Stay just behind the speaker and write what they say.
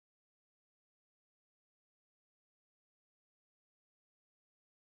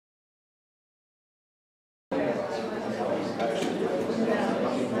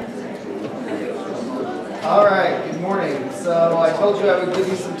All right, good morning. So I told you I would give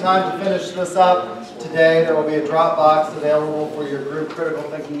you some time to finish this up today. There will be a Dropbox available for your group critical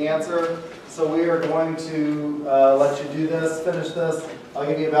thinking answer. So we are going to let you do this, finish this. I'll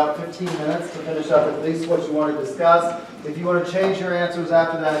give you about 15 minutes to finish up at least what you want to discuss. If you want to change your answers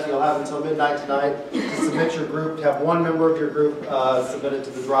after that, you'll have until midnight tonight to submit your group, to have one member of your group submit it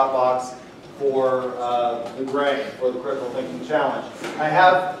to the Dropbox for the grade, for the critical thinking challenge. I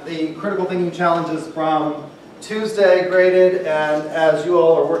have the critical thinking challenges from Tuesday graded, and as you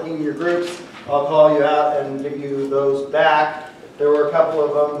all are working in your groups, I'll call you out and give you those back. There were a couple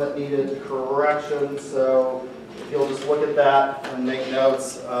of them that needed correction, so if you'll just look at that and make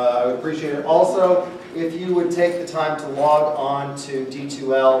notes, I would appreciate it. Also, if you would take the time to log on to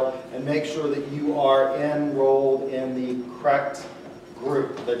D2L and make sure that you are enrolled in the correct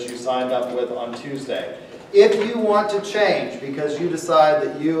group that you signed up with on Tuesday. If you want to change because you decide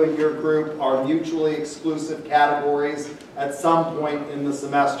that you and your group are mutually exclusive categories at some point in the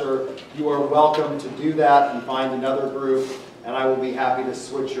semester, you are welcome to do that and find another group, and I will be happy to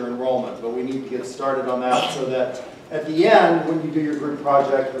switch your enrollment. But we need to get started on that so that at the end, when you do your group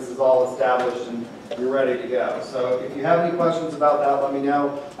project, this is all established and you're ready to go. So if you have any questions about that, let me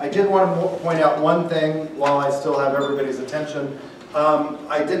know. I did want to point out one thing while I still have everybody's attention.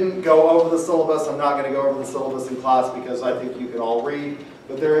 I didn't go over the syllabus. I'm not going to go over the syllabus in class because I think you can all read.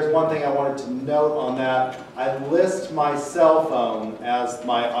 But there is one thing I wanted to note on that. I list my cell phone as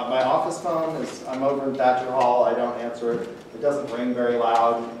my office phone. I'm over in Thatcher Hall. I don't answer it. It doesn't ring very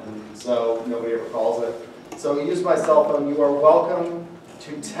loud, and so nobody ever calls it. So use my cell phone. You are welcome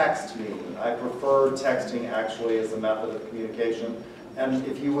to text me. I prefer texting actually as a method of communication. And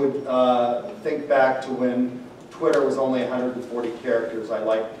if you would think back to when Twitter was only 140 characters. I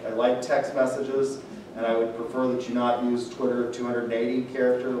like text messages, and I would prefer that you not use Twitter 280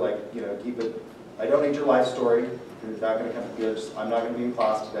 character. Like, you know, keep it. I don't need your life story. You're not going to come to this. I'm not going to be in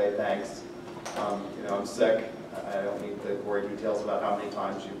class today. Thanks. You know, I'm sick. I don't need the gory details about how many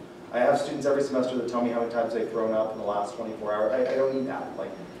times you. I have students every semester that tell me how many times they've thrown up in the last 24 hours. I don't need that.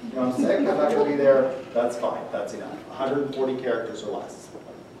 Like, you know, I'm sick. I'm not going to be there. That's fine. That's enough. 140 characters or less.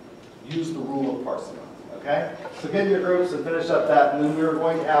 Use the rule of parsimony. Okay? So get in your groups and finish up that, and then we're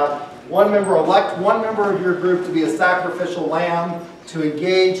going to have elect one member of your group to be a sacrificial lamb to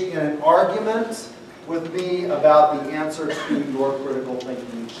engage in an argument with me about the answer to your critical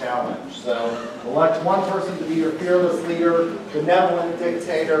thinking challenge. So elect one person to be your fearless leader, benevolent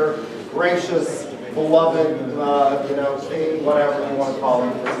dictator, gracious, beloved, you know, thing, whatever you want to call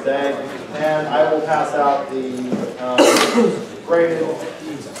him for today. And I will pass out the graded,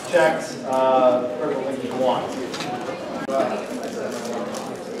 checked, critical thinking one.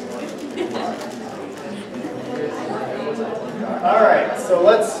 All right, so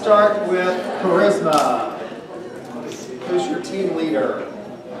let's start with charisma. Who's your team leader?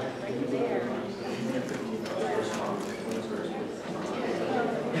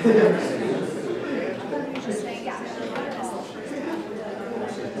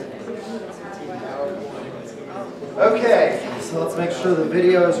 Okay, so let's make sure the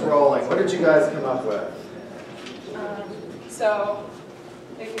video is rolling. What did you guys come up with? So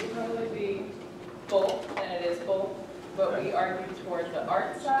it could probably be both, and it is both, but we argue toward the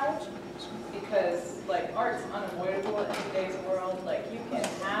art side because, like, art's unavoidable in today's world. Like, you can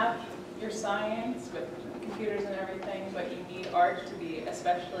have your science with computers and everything, but you need art to be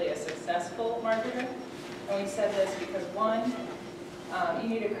especially a successful marketer. And we said this because, one, you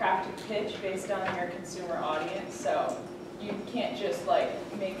need a crafted pitch based on your consumer audience, so you can't just like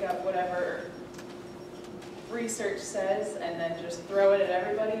make up whatever research says and then just throw it at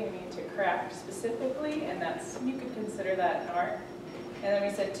everybody. You need to craft specifically, and you could consider that an art. And then we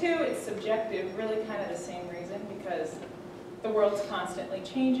said two, it's subjective, really kind of the same reason, because the world's constantly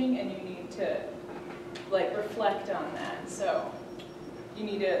changing and you need to like reflect on that. So you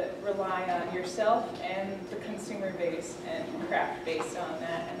need to rely on yourself and the consumer base and craft based on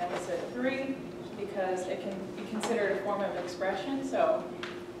that. And then we said three, because it can be considered a form of expression. So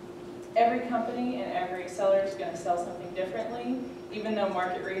every company and every seller is going to sell something differently, even though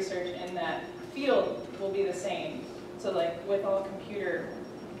market research in that field will be the same. So like with all computer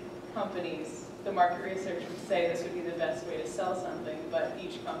companies, the market research would say this would be the best way to sell something, but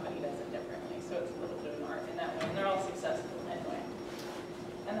each company does it differently. So it's a little bit of an art in that way, and they're all successful anyway.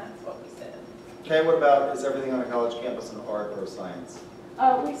 And that's what we said. Okay, what about, is everything on a college campus an art or a science?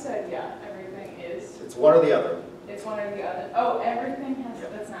 We said, yeah, everything is. It's one or the other. It's one or the other. Oh, everything has,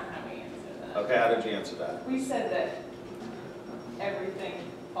 yep. That's not how we answered that. Okay, how did you answer that? We said that everything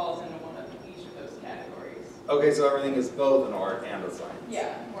falls into one of each of those categories. Okay, so everything is both an art and a science.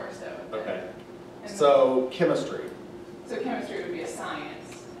 Yeah, more so. Okay. And So chemistry. so chemistry would be a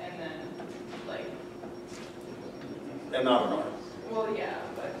science, and then like, And not an art. well, yeah,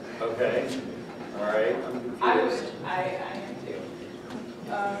 but Okay. All right. I am too.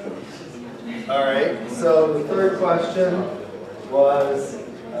 All right. So the third question was,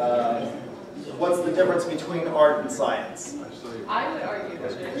 what's the difference between art and science? I would argue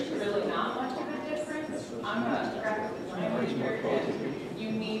that there's really not much of a difference. I'm a graphic design major, and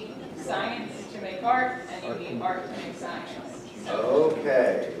you need science to make art, and you need art to make science.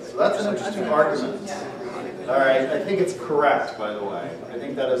 Okay. So that's an interesting argument. Yeah. All right. I think it's correct, by the way. I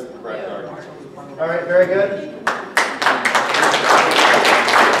think that is the correct argument. All right. Very good.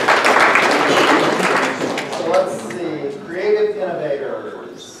 So let's see. Creative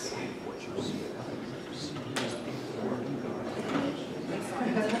innovators.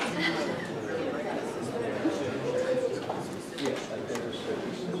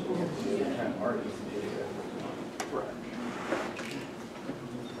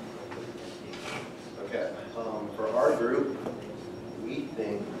 Okay, for our group, we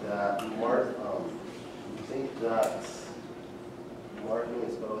think that marketing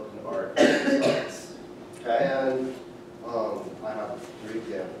is both an art and science. Okay. And I have 3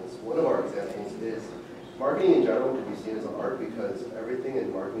 examples. One of our examples is marketing in general can be seen as an art because everything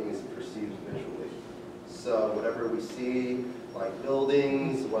in marketing is perceived visually. So whatever we see, like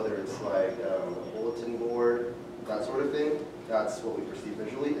buildings, whether it's like a bulletin board, that sort of thing, that's what we perceive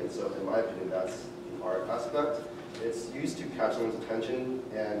visually. And so in my opinion, that's the art aspect. It's used to catch someone's attention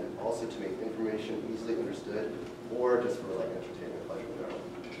and also to make information easily understood or just for like entertainment, pleasure in general.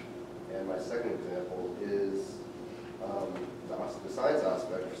 And my second example is the science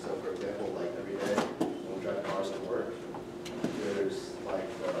aspect. So for example, like every day when we drive cars to work, there's like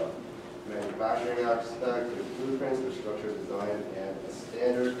the manufacturing aspect, there's blueprints, there's structure design, and a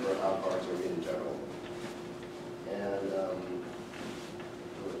standard for how cars are made in general. And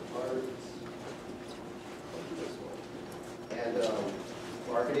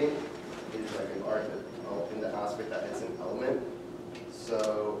marketing is like an art that, in the aspect that it's an element.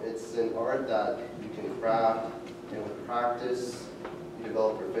 So it's an art that you can craft, and with practice, you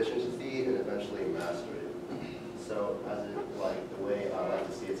develop proficiency and eventually master it. So as it, like the way I like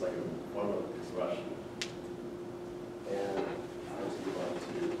to see it, it's like a form of expression. And let's move on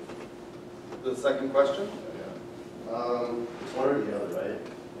to The second question? it's one or the other, right?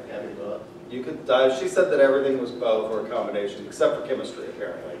 I can't be both. You could, she said that everything was both or a combination, except for chemistry,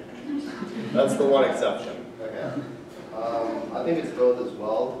 apparently. That's the one exception. Okay. I think it's both as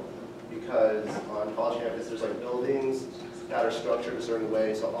well, because on college campus there's like buildings that are structured a certain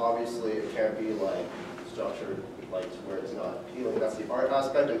way, so obviously it can't be like structured like to where it's not appealing. That's the art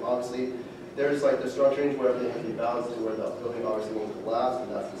aspect, and obviously there's like the structuring where everything has to be balanced to where the building obviously won't collapse,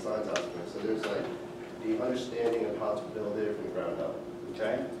 and that's the science aspect. So there's like the understanding of how to build it from the ground up.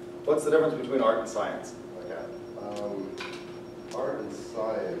 Okay. What's the difference between art and science? Okay. Art and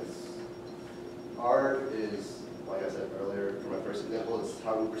science. Art is, like I said earlier, for my first example, it's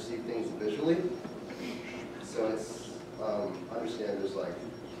how we perceive things visually. So it's, I understand there's like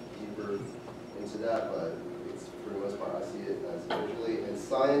deeper into that, but it's, for the most part, I see it as visually. And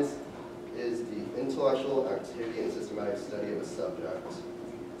science is the intellectual activity and systematic study of a subject.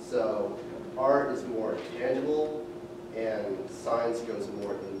 So art is more tangible, and science goes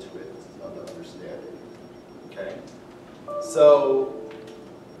more into it of the understanding. Okay. So,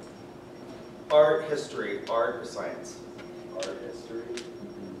 art history, art or science? Art history,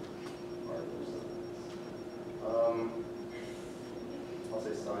 art or science. I'll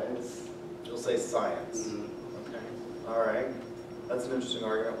say science. You'll say science. Mm-hmm. Okay. All right. That's an interesting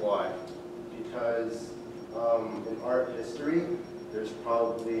argument. Why? Because in art history, there's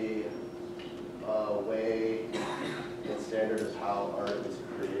probably a way and standard of how art was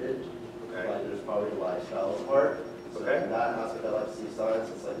created. Okay. Like there's probably a lifestyle of art. So Okay. in that aspect, I like to see science.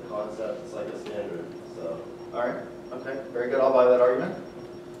 It's like a concept. It's like a standard. So. All right. Okay. Very good. I'll buy that argument.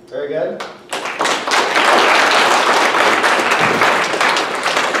 Very good.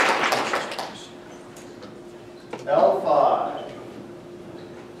 L5.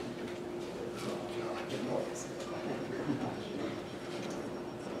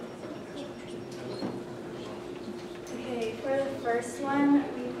 Okay, for the first one,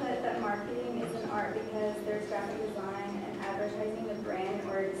 we put that marketing is an art because there's graphic design and advertising the brand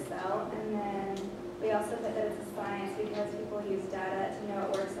or to sell. And then we also put that it's a science because people use data to know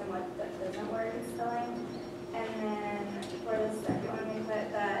what works and what doesn't work in selling. And then for the second one, we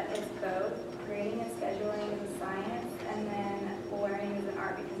put that it's both. Creating and scheduling is a science, and then learning is an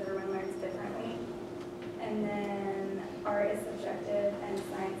art because everyone learns differently. And then art is subjective and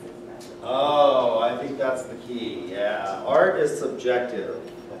science is method. Oh, is subjective.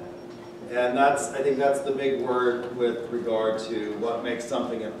 And I think that's the big word with regard to what makes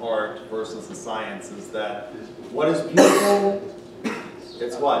something an art versus a science, is that what is beautiful,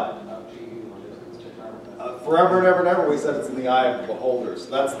 it's what? Forever and ever and ever we said it's in the eye of the beholder. So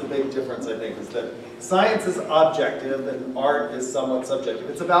that's the big difference, I think, is that science is objective and art is somewhat subjective.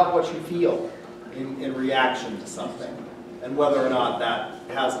 It's about what you feel in reaction to something and whether or not that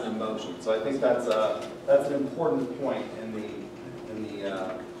has an emotion. So I think that's an important point in the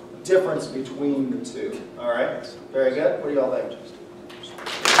difference between the two. All right, very good. What do y'all think?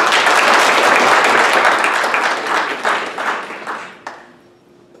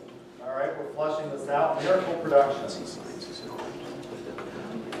 All right, we're flushing this out. Miracle Productions.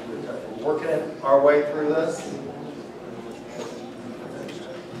 We're working our way through this.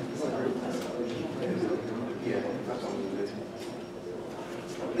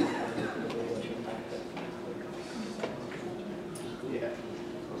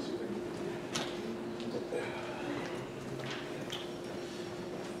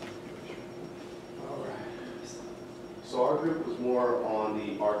 So our group was more on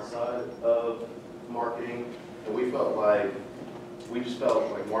the art side of marketing, and we just felt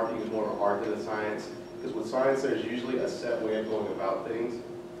like marketing is more of an art than a science, because with science there's usually a set way of going about things,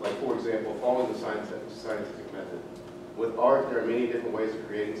 like for example, following the scientific method. With art, there are many different ways of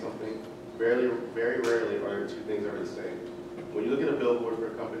creating something. Very rarely are two things ever the same. When you look at a billboard for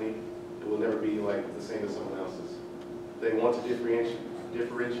a company, it will never be like the same as someone else's. They want to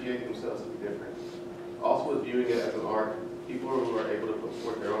differentiate themselves to be different. Also with viewing it as an art, people who are able to put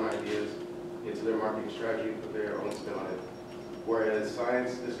forth their own ideas into their marketing strategy, put their own spin on it. Whereas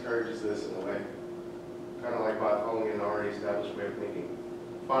science discourages this in a way, kind of like by following an already established way of thinking.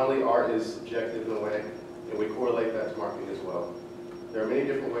 Finally, art is subjective in a way, and we correlate that to marketing as well. There are many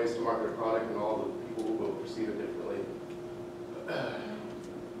different ways to market a product, and all the people will perceive it differently.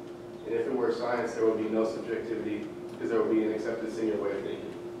 And if it were science, there would be no subjectivity, because there would be an acceptance in your way of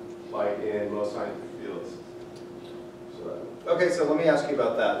thinking, like in most scientific fields. Okay, so let me ask you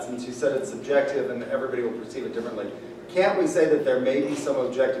about that. Since you said it's subjective and everybody will perceive it differently, can't we say that there may be some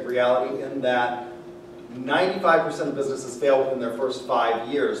objective reality in that 95% of businesses fail within their first 5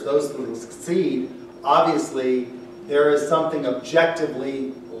 years? Those who succeed, obviously, there is something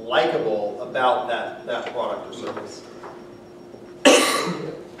objectively likable about that product or service. You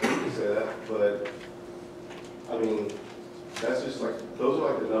can say that, but I mean, that's just like, those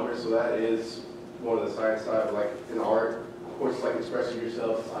are like the numbers, so that is more of the science side, but like in art, of course, it's like expressing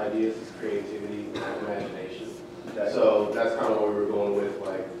yourself, it's ideas, it's creativity, it's imagination. Okay. So that's kind of what we were going with,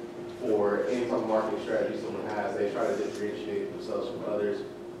 like, for any type of marketing strategy someone has, they try to differentiate themselves from others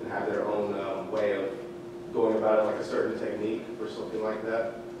and have their own way of going about it, like a certain technique or something like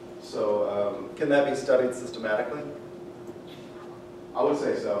that. So, can that be studied systematically? I would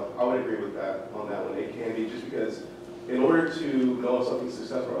say so. I would agree with that on that one. It can be, just because in order to know if something's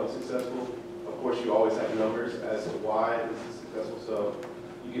successful or unsuccessful, of course you always have numbers as to why this is successful. So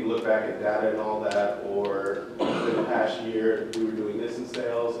you can look back at data and all that, or in the past year we were doing this in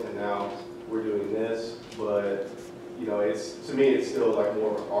sales and now we're doing this. But you know, to me it's still like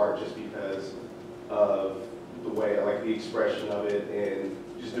more of an art, just because of the way, like the expression of it and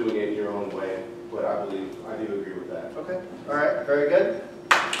just doing it in your own way. But I do agree with that. Okay, all right, very good.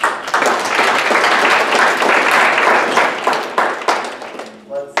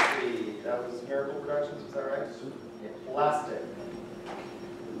 Let's see, that was Miracle Productions, is that right? Yeah. Plastic.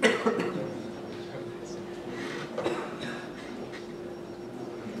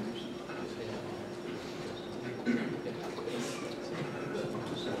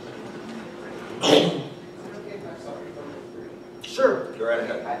 Sure, go right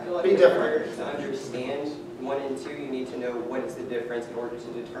ahead. I feel like Be in different. order to understand 1 and 2, you need to know what is the difference in order to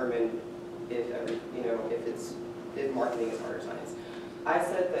determine if if marketing is art or science. I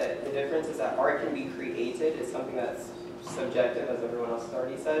said that the difference is that art can be created. It's something that's subjective, as everyone else has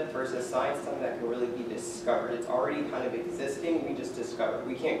already said, versus science, something that can really be discovered. It's already kind of existing, we just discover it.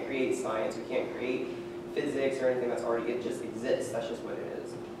 We can't create science, we can't create physics or anything that's already, it just exists, that's just what it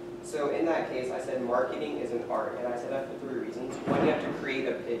is. So in that case, I said marketing is an art, and I said that for 3 reasons. One, you have to create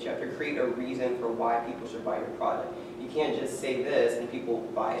a pitch, you have to create a reason for why people should buy your product. You can't just say this and people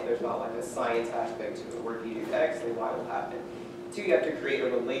buy it. There's not like a science aspect to it, where if you do X, then Y will happen. 2, you have to create a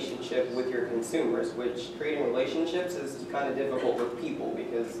relationship with your consumers, which creating relationships is kind of difficult with people,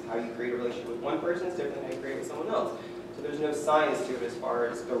 because how you create a relationship with one person is different than how you create it with someone else. So there's no science to it as far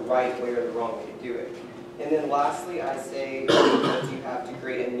as the right way or the wrong way to do it. And then lastly, I say because you have to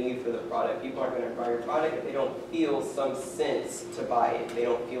create a need for the product. People aren't going to buy your product if they don't feel some sense to buy it. They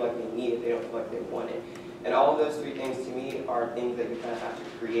don't feel like they need it. They don't feel like they want it. And all of those three things to me are things that you kind of have to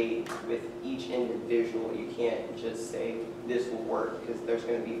create with each individual. You can't just say this will work, because there's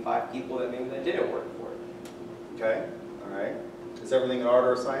going to be 5 people that maybe that didn't work for it. Okay, all right. Is everything in art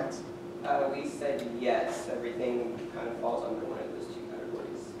or science? We said yes. Everything kind of falls under one of those 2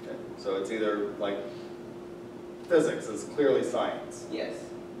 categories. Okay. So it's either like physics is clearly science. Yes.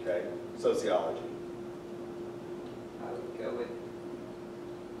 Okay. Sociology. I would go with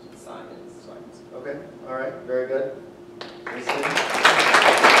science. Science. Okay. All right. Very good. Listen.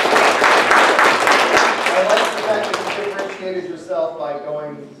 I like the fact that you differentiated yourself by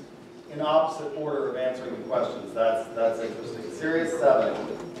going in opposite order of answering the questions. That's interesting. Series 7.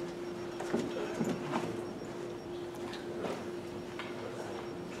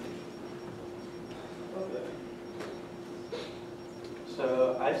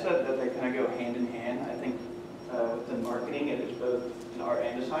 So I said that they kind of go hand in hand. I think within marketing it is both an art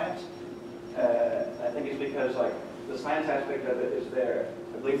and a science. I think it's because like the science aspect of it is there.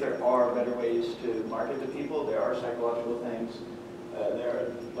 I believe there are better ways to market to people. There are psychological things. There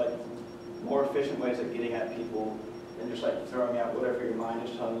are like more efficient ways of getting at people than just like throwing out whatever your mind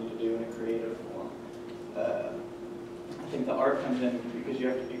is telling you to do in a creative form. I think the art comes in because you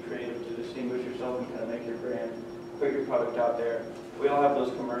have to be creative to distinguish yourself and kind of make your brand, put your product out there. We all have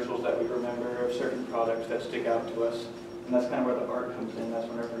those commercials that we remember of certain products that stick out to us, and that's kind of where the art comes in. That's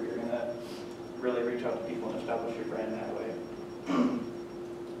whenever you're going to really reach out to people and establish your brand that way.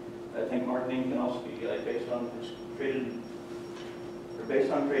 I think marketing can also be like based on creating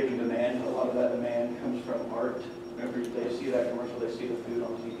demand, and a lot of that demand comes from art. Whenever they see that commercial, they see the food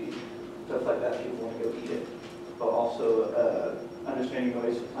on TV, stuff like that, people want to go eat it. But also understanding the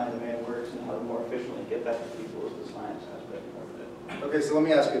way supply and demand works and how to more efficiently get that to people is the science aspect of it. Okay, so let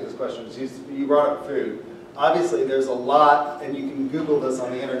me ask you this question. You brought up food. Obviously, there's a lot, and you can Google this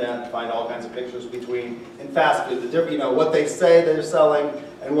on the internet and find all kinds of pictures between in fast food, the different, what they say they're selling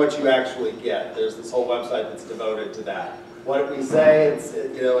and what you actually get. There's this whole website that's devoted to that. What we say,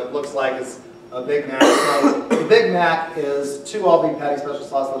 it looks like it's a Big Mac. So the Big Mac is 2 all-beef patties, special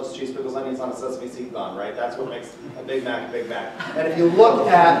sauce, lettuce, cheese, pickles, onions on a sesame seed bun, right? That's what makes a Big Mac a Big Mac. And if you look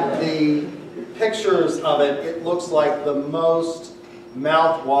at the pictures of it, it looks like the most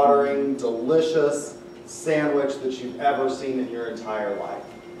mouth-watering, delicious sandwich that you've ever seen in your entire life.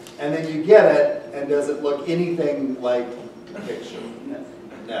 And then you get it, and does it look anything like the picture? No.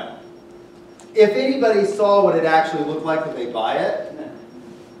 No. If anybody saw what it actually looked like, would they buy it? No.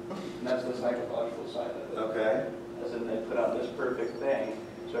 And that's the psychological side of it. Okay. As in they put out this perfect thing,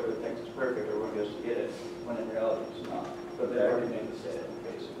 so everyone thinks it's perfect, everyone goes to get it, when in reality it's not. But they've already made the sale,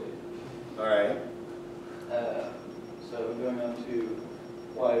 basically. All right. So going on to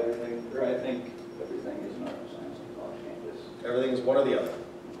why everything, or I think everything is an art and science on college campus. Everything's one or the other.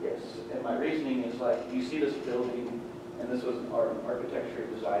 Yes, and my reasoning is like, you see this building, and this was an architecture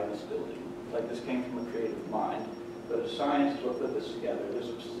design this building. Like this came from a creative mind, but a science will put this together. There's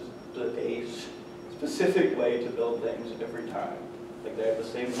a specific way to build things every time. Like they have the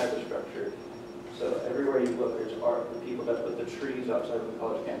same type of structure. So everywhere you look, there's art. The people that put the trees outside of the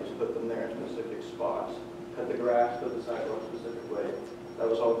college campus put them there in specific spots. Cut the grass, put the sidewalk a specific way. That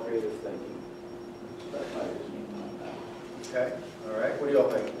was all creative thinking. So that's my reasoning behind that. Okay. All right. What do y'all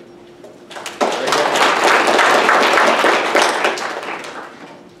think?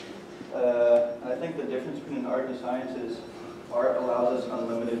 I think the difference between art and science is art allows us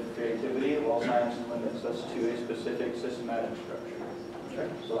unlimited creativity, while science limits us to a specific systematic structure. Okay.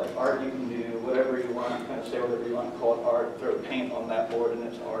 So like art, you can do whatever you want, kind of say whatever you want, call it art, throw paint on that board and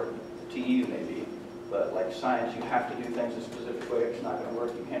it's art to you maybe. But like science, you have to do things a specific way. It's not going to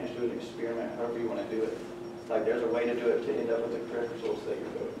work. You can't just do an experiment however you want to do it. Like there's a way to do it to end up with the correct results that you're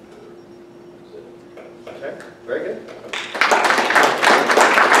going for. Okay. Very good.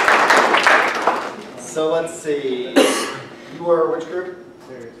 So let's see. You were which group?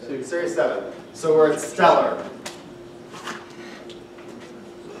 Series 7. So we're at Stellar.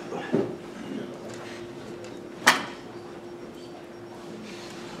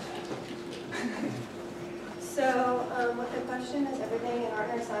 So with the question is everything in art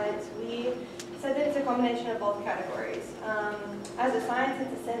or science, we said that it's a combination of both categories. As a science,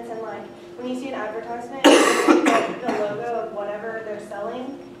 it's a sense in like when you see an advertisement, you put the logo of whatever they're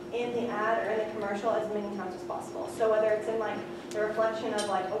selling in the ad or in the commercial as many times as possible. So whether it's in like the reflection of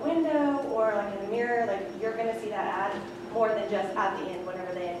like a window or like in a mirror, like you're going to see that ad more than just at the end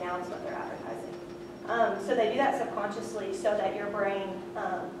whenever they announce what they're advertising. So they do that subconsciously so that your brain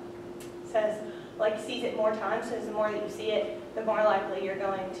sees it more times. So the more that you see it, the more likely you're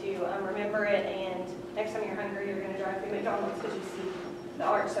going to remember it. And next time you're hungry, you're going to drive through McDonald's because you see the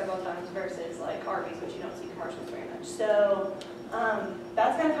art several times versus like Arby's, which you don't see commercials very much. So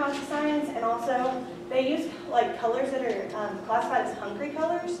that's kind of how it's science, and also they use like colors that are classified as hungry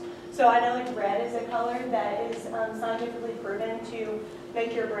colors. So I know like red is a color that is scientifically proven to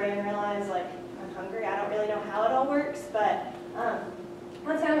make your brain realize like I'm hungry. I don't really know how it all works, but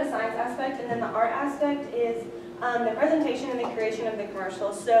that's kind of a science aspect. And then the art aspect is the presentation and the creation of the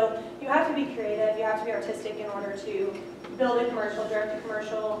commercial. So you have to be creative, you have to be artistic in order to build a commercial, direct a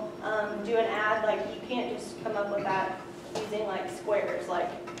commercial, do an ad. Like you can't just come up with that using like squares. Like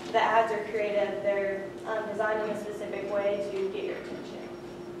the ads are creative, they're designed in a specific way to get your attention.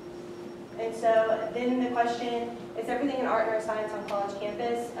 And so then the question, is everything in art or science on college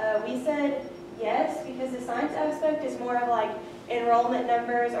campus? We said yes, because the science aspect is more of like enrollment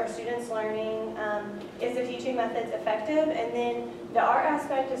numbers, are students learning, is the teaching methods effective? And then the art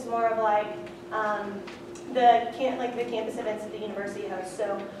aspect is more of like the campus events that the university hosts.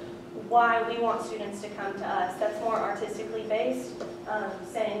 So why we want students to come to us. That's more artistically based,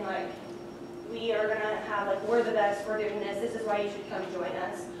 saying like, we are gonna have like, we're the best, we're doing this is why you should come join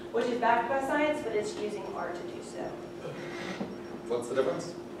us, which is backed by science, but it's using art to do so. What's the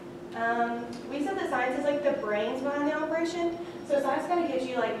difference? We said that science is like the brains behind the operation. So science kind of gives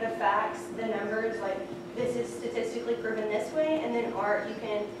you like the facts, the numbers, like this is statistically proven this way, and then art you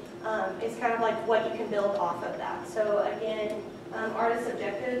can, it's kind of like what you can build off of that. So again, art is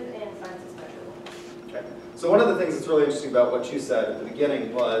subjective and science is measurable. Okay. So one of the things that's really interesting about what you said at the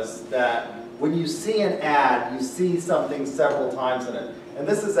beginning was that when you see an ad, you see something several times in it. And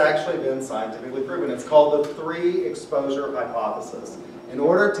this has actually been scientifically proven. It's called the 3 exposure hypothesis. In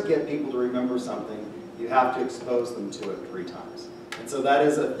order to get people to remember something, you have to expose them to it 3 times. And so that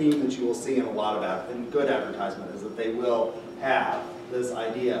is a theme that you will see in a lot of in good advertisement, is that they will have this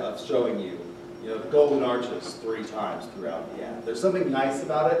idea of showing you, the golden arches 3 times throughout the ad. There's something nice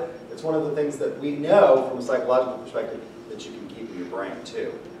about it. It's one of the things that we know from a psychological perspective that you can keep in your brain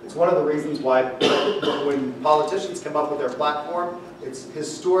too. It's one of the reasons why when politicians come up with their platform, it's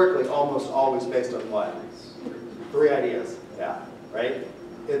historically almost always based on what? 3 ideas, yeah, right?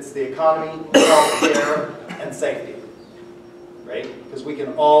 It's the economy, healthcare, and safety, right? Because we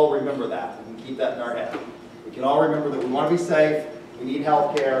can all remember that. We can keep that in our head. We can all remember that we want to be safe, we need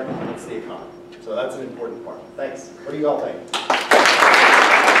healthcare, and it's the economy. So that's an important part. Thanks. What do you all think?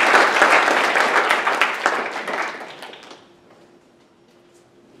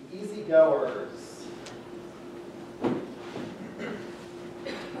 Easy goers.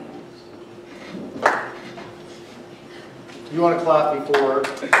 You want to clap before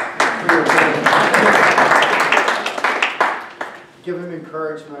give him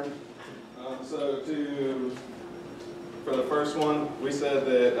encouragement. For the first one, we said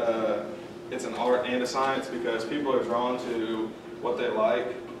that it's an art and a science because people are drawn to what they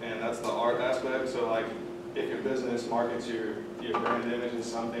like, and that's the art aspect. So like, if your business markets your brand image as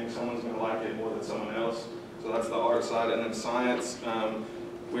something, someone's going to like it more than someone else. So that's the art side. And then science,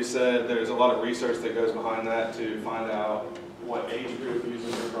 we said there's a lot of research that goes behind that to find out what age group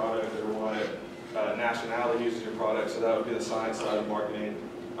uses your product or what nationality uses your product. So that would be the science side of marketing.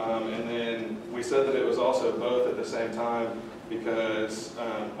 And then we said that it was also both at the same time because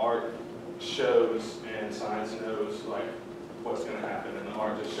art shows and science knows like what's going to happen, and the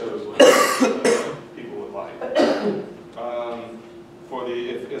art just shows what people would like.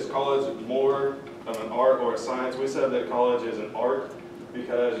 Is college more of an art or a science? We said that college is an art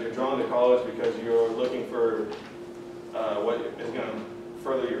because you're drawn to college because you're looking for what is going to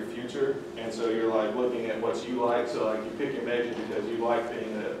further your future, and so you're like looking at what you like. So like you pick your major because you like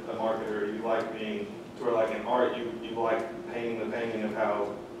being a marketer, you like being, to where like in art you like painting the painting of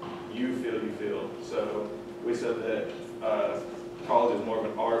how you feel. So we said that college is more of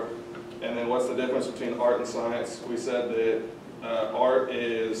an art. And then what's the difference between art and science? We said that art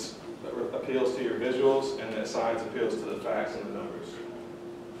appeals to your visuals, and that science appeals to the facts and the numbers.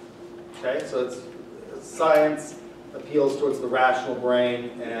 Okay, so it's science appeals towards the rational brain,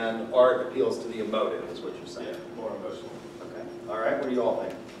 and art appeals to the emotive, is what you're saying. Yeah, more emotional. Okay. All right, what do you all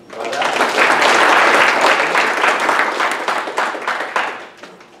think about that?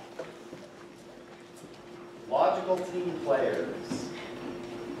 Logical team players.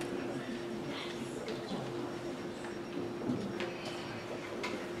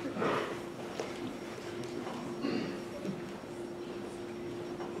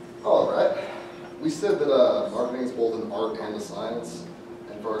 All right. We said that marketing is both an art and a science.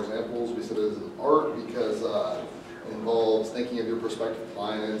 And for our examples, we said it is an art because it involves thinking of your prospective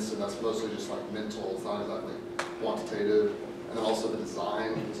clients, and that's mostly just like mental, it's not exactly quantitative. And then also the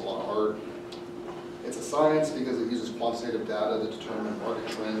design is a lot of art. it's a science because it uses quantitative data to determine market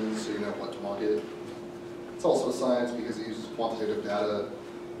trends so you know what to market. It's also a science because it uses quantitative data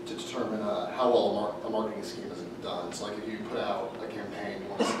to determine how well a marketing scheme is done. So like if you put out a campaign, you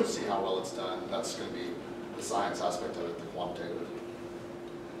want to see how well it's done, that's going to be the science aspect of it, the quantitative.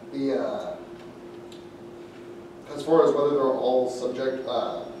 As far as whether they're all subject,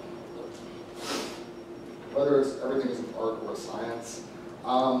 whether it's everything is an art or a science,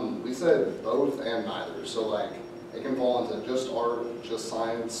 we said both and neither. So like it can fall into just art, just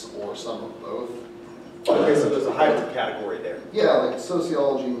science, or some of both. Okay, so there's a hybrid category there. Yeah, like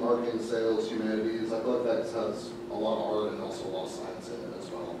sociology, marketing, sales, humanities. I feel like that has a lot of art and also a lot of science in it as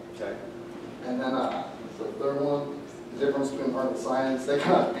well. Okay. And then the third one, the difference between art and science, they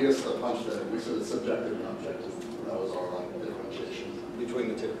kind of beat us to the punch there. We said subjective and objective. That was our like differentiation. Between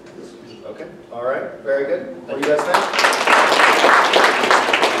the two. Okay. All right. Very good. What do you guys think?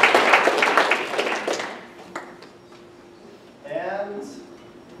 And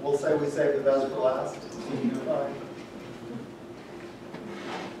we'll say we saved the best for last. Fine.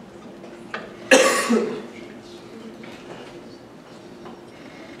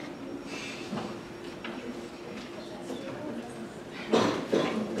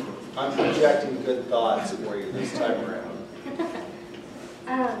 I'm projecting good thoughts for you this time around.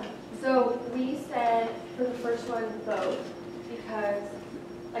 So we said for the first one both, because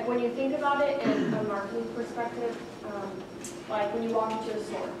like when you think about it in a marketing perspective, like when you walk into a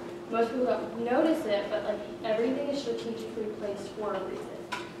store, most people don't notice it, but like everything is strategically placed for a reason.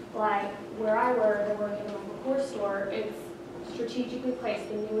 Like where I work in a Michael Kors store, it's strategically placed.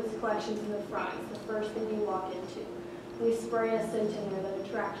 The newest collections in the front. It's the first thing you walk into. We spray a scent in there that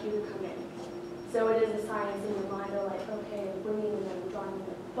attracts you to come in. So it is a science in your mind of like, okay, bringing them in, drawing them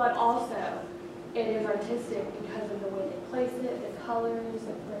in. But also, it is artistic because of the way they place it, the colors,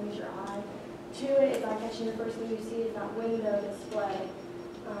 it brings your eye to it. It's eye-catching. The first thing you see is that window display.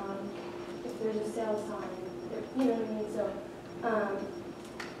 If there's a sales sign, you know what I mean? So,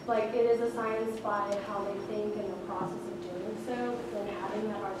 like, it is a science by how they think and the process of doing so. Then adding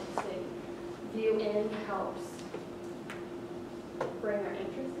that artistic view in helps bring our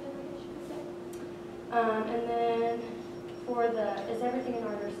interest in, I guess you could say. And then for is everything in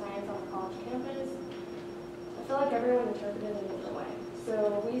art or science on a college campus? I feel like everyone interpreted it a different way. So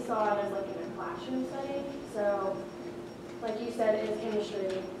we saw it as like in a classroom setting. So like you said, is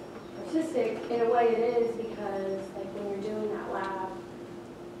chemistry artistic? In a way it is, because like when you're doing that lab,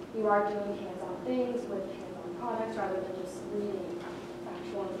 you are doing hands-on things with hands-on products rather than just reading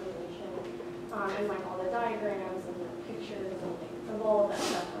factual information. And like all the diagrams and the pictures and all of that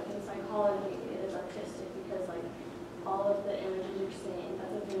stuff. Like in psychology, it is artistic because like all of the images you're seeing,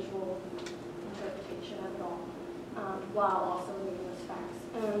 that's a visual interpretation of it all, while also reading those facts.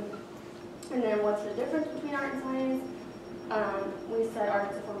 And then what's the difference between art and science? We said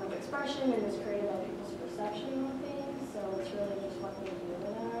art is a form of expression and is created by people's perception of things, so it's really just what they view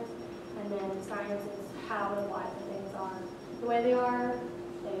it as. And then science is how and why the things are the way they are.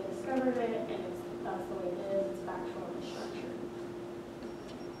 They discovered it, and that's the way it is. It's factual and structured.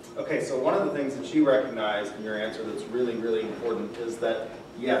 Okay, so one of the things that you recognize in your answer that's really, really important is that,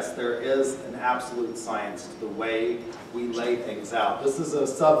 yes, there is an absolute science to the way we lay things out. This is a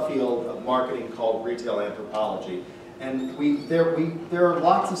subfield of marketing called retail anthropology. And there are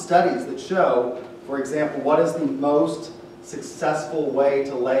lots of studies that show, for example, what is the most successful way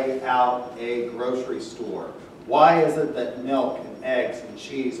to lay out a grocery store? Why is it that milk and eggs and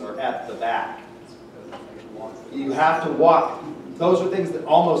cheese are at the back? You have to walk. Those are things that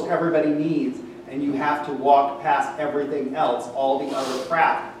almost everybody needs, and you have to walk past everything else, all the other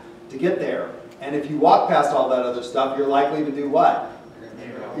crap, to get there. And if you walk past all that other stuff, you're likely to do what?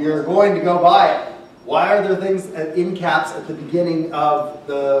 You're going to go buy it. Why are there things in caps at the beginning of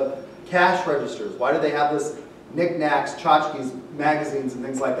the cash registers? Why do they have this knickknacks, tchotchkes, magazines, and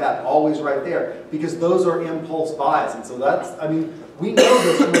things like that always right there? Because those are impulse buys. And so that's, I mean, we know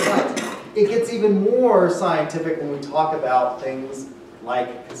this from the science. It gets even more scientific when we talk about things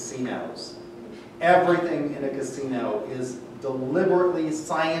like casinos. Everything in a casino is deliberately,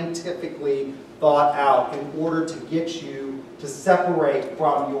 scientifically thought out in order to get you to separate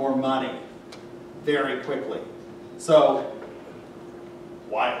from your money very quickly. So,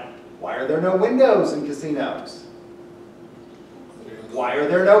 why are there no windows in casinos? Why are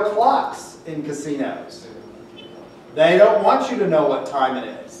there no clocks in casinos? They don't want you to know what time it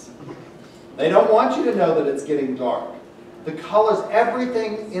is. They don't want you to know that it's getting dark. The colors,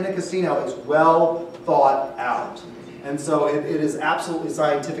 everything in a casino is well thought out. And so it is absolutely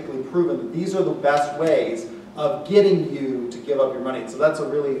scientifically proven that these are the best ways of getting you to give up your money. So that's a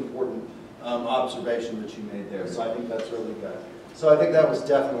really important observation that you made there. So I think that's really good. So I think that was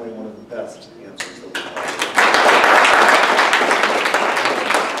definitely one of the best answers that we had.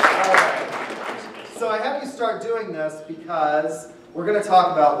 All right. So I have you start doing this because we're going to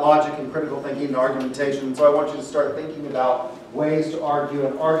talk about logic and critical thinking and argumentation. So I want you to start thinking about ways to argue,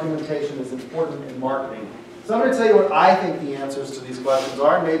 and argumentation is important in marketing. So I'm going to tell you what I think the answers to these questions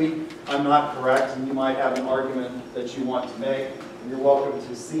are. Maybe I'm not correct, and you might have an argument that you want to make. And you're welcome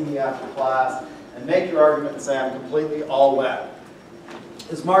to see me after class and make your argument and say I'm completely all wet.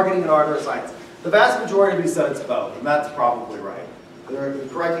 Is marketing an art or a science? The vast majority of you said it's both, and that's probably right. The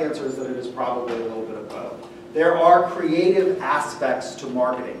correct answer is that it is probably a little bit of both. There are creative aspects to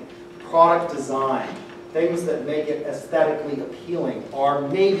marketing. Product design, things that make it aesthetically appealing are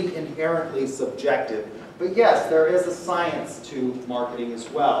maybe inherently subjective. But yes, there is a science to marketing as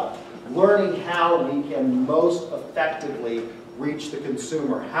well. Learning how we can most effectively reach the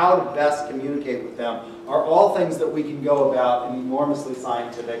consumer, how to best communicate with them, are all things that we can go about in enormously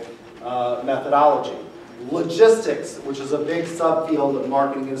scientific methodology. Logistics, which is a big subfield of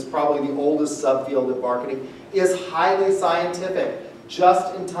marketing, is probably the oldest subfield of marketing, is highly scientific.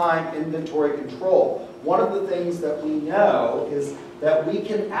 Just-in-time inventory control. One of the things that we know is that we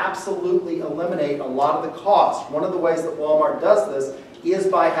can absolutely eliminate a lot of the cost. One of the ways that Walmart does this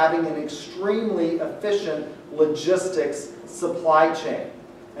is by having an extremely efficient logistics supply chain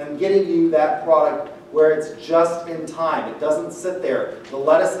and getting you that product where it's just in time. It doesn't sit there. The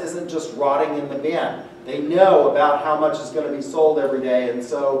lettuce isn't just rotting in the bin. They know about how much is going to be sold every day, and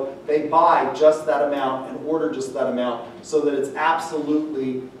so they buy just that amount and order just that amount so that it's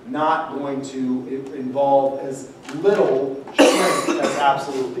absolutely not going to involve as little shrink as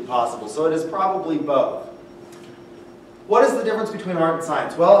absolutely possible. So it is probably both. What is the difference between art and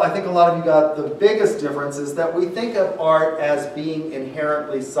science? Well, I think a lot of you got the biggest difference is that we think of art as being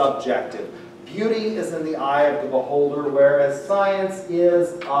inherently subjective. Beauty is in the eye of the beholder, whereas science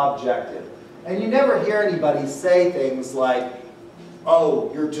is objective. And you never hear anybody say things like,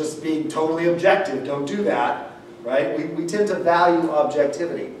 oh, you're just being totally objective, don't do that, right? We tend to value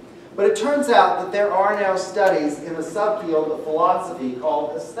objectivity. But it turns out that there are now studies in a subfield of philosophy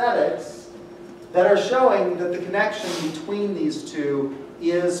called aesthetics that are showing that the connection between these two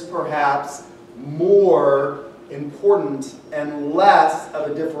is perhaps more important and less of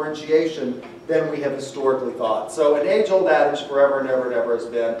a differentiation than we have historically thought. So an age-old adage forever and ever and ever has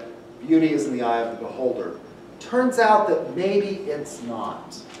been, beauty is in the eye of the beholder. Turns out that maybe it's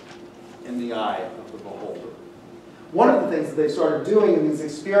not in the eye of the beholder. One of the things that they started doing in these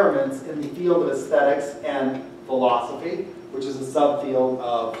experiments in the field of aesthetics and philosophy, which is a subfield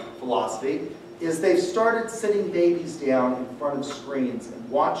of philosophy, is they've started sitting babies down in front of screens and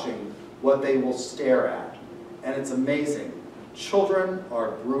watching what they will stare at. And it's amazing. Children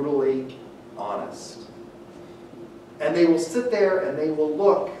are brutally honest. And they will sit there and they will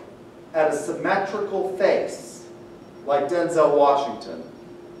look at a symmetrical face, like Denzel Washington,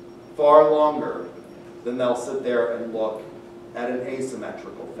 far longer than they'll sit there and look at an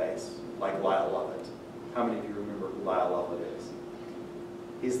asymmetrical face, like Lyle Lovett. How many of you remember who Lyle Lovett is?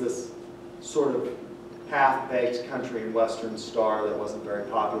 He's this sort of half-baked country and western star that wasn't very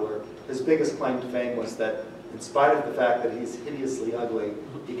popular. His biggest claim to fame was that, in spite of the fact that he's hideously ugly,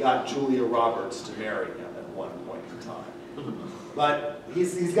 he got Julia Roberts to marry him at one point in time. But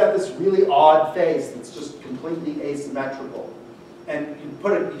he's got this really odd face that's just completely asymmetrical. And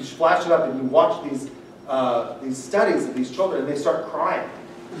you flash it up and you watch these studies of these children and they start crying.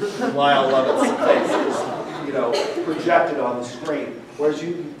 Lyle Lovett's face is, projected on the screen. Whereas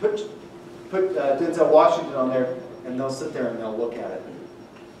you put Denzel Washington on there and they'll sit there and they'll look at it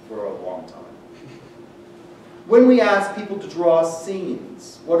for a long time. When we ask people to draw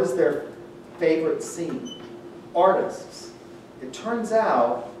scenes, what is their favorite scene? Artists. It turns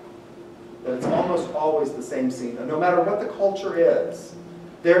out that it's almost always the same scene. And no matter what the culture is,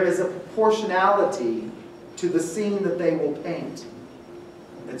 there is a proportionality to the scene that they will paint.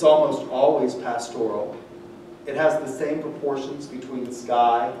 It's almost always pastoral. It has the same proportions between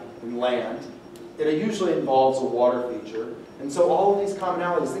sky and land. It usually involves a water feature. And so all of these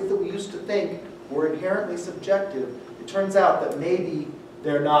commonalities, things that we used to think were inherently subjective, it turns out that maybe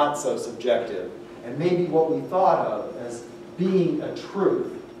they're not so subjective. And maybe what we thought of as being a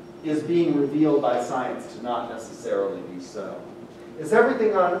truth is being revealed by science to not necessarily be so. Is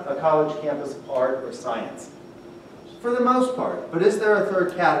everything on a college campus art or science? For the most part. But is there a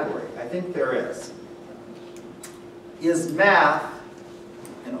third category? I think there is. Is math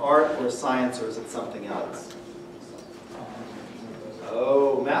an art or science, or is it something else?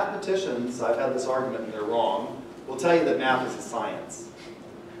 Oh, mathematicians, I've had this argument and they're wrong, will tell you that math is a science.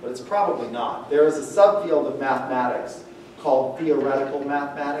 but it's probably not. There is a subfield of mathematics called theoretical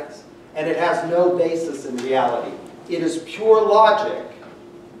mathematics, and it has no basis in reality. It is pure logic,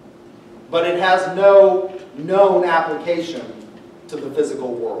 but it has no known application to the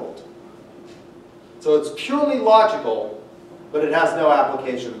physical world. So it's purely logical, but it has no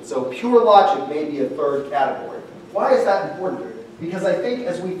application. So pure logic may be a third category. Why is that important? Because I think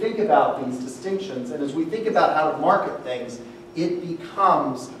as we think about these distinctions and as we think about how to market things, it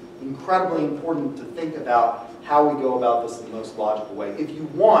becomes incredibly important to think about how we go about this in the most logical way. If you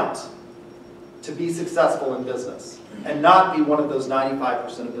want to be successful in business and not be one of those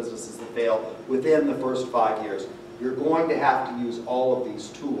 95% of businesses that fail within the first 5 years, you're going to have to use all of these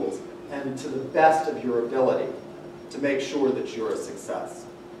tools and to the best of your ability to make sure that you're a success.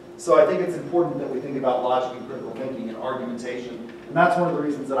 So I think it's important that we think about logic and critical thinking and argumentation, and that's one of the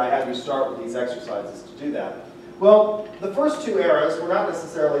reasons that I had you start with these exercises to do that. Well, the first two eras were not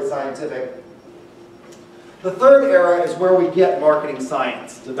necessarily scientific. The third era is where we get marketing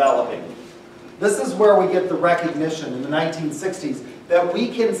science developing. This is where we get the recognition in the 1960s that we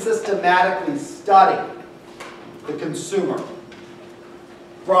can systematically study the consumer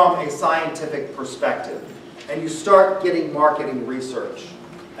from a scientific perspective. And you start getting marketing research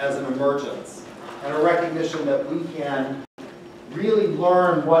as an emergence and a recognition that we can really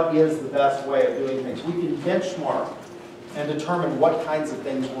learn what is the best way of doing things. We can benchmark and determine what kinds of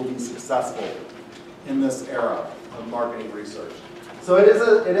things will be successful in this era of marketing research. So it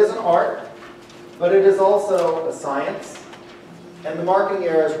is an art, but it is also a science. And the marketing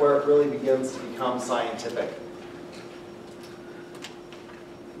era is where it really begins to become scientific.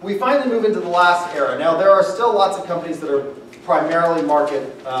 We finally move into the last era. Now, there are still lots of companies that are primarily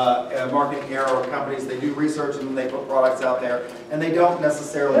marketing era companies. They do research and then they put products out there, and they don't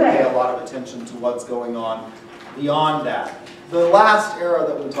necessarily pay a lot of attention to what's going on beyond that. The last era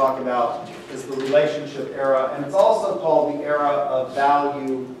that we talk about is the relationship era, and it's also called the era of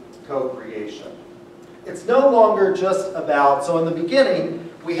value co-creation. It's no longer just about, so in the beginning,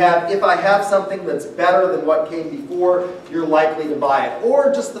 we have, if I have something that's better than what came before, you're likely to buy it.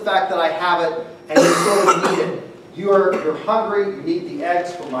 Or just the fact that I have it and you sort of need it. You're hungry, you need the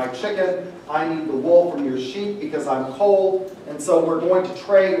eggs from my chicken, I need the wool from your sheep because I'm cold, and so we're going to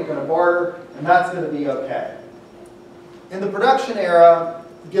trade, we're going to barter, and that's going to be okay. In the production era,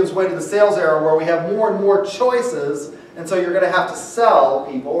 it gives way to the sales era where we have more and more choices, and so you're going to have to sell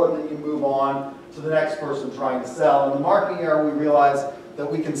people, and then you move on to the next person trying to sell. In the marketing era, we realize that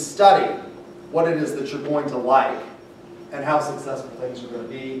we can study what it is that you're going to like and how successful things are going to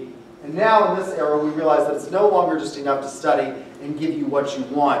be. And now in this era, we realize that it's no longer just enough to study and give you what you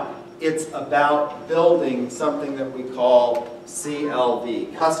want. It's about building something that we call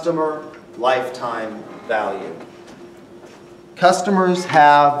CLV, Customer Lifetime Value. Customers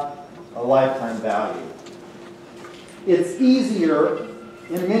have a lifetime value. It's easier,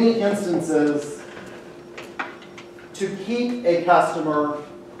 in many instances, to keep a customer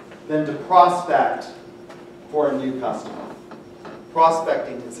than to prospect for a new customer.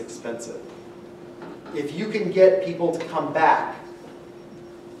 Prospecting is expensive. If you can get people to come back,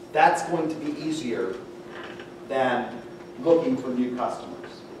 that's going to be easier than looking for new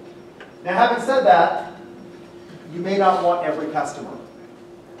customers. Now, having said that, you may not want every customer.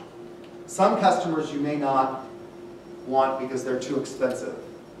 Some customers you may not want because they're too expensive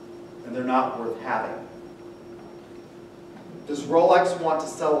and they're not worth having. Does Rolex want to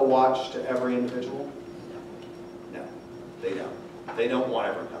sell a watch to every individual? No, they don't. They don't want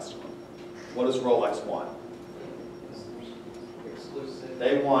every customer. What does Rolex want? Exclusive.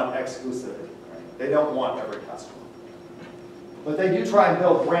 They want exclusivity. Right? They don't want every customer. But they do try and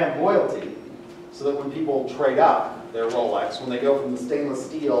build brand loyalty so that when people trade up their Rolex, when they go from the stainless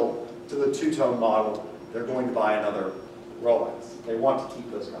steel to the two-tone model, they're going to buy another Rolex. They want to keep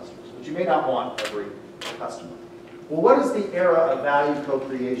those customers. But you may not want every customer. Well, what does the era of value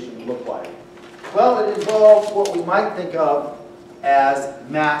co-creation look like? Well, it involves what we might think of as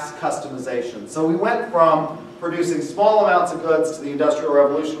mass customization. So we went from producing small amounts of goods to the Industrial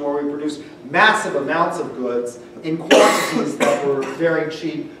Revolution, where we produced massive amounts of goods in quantities that were very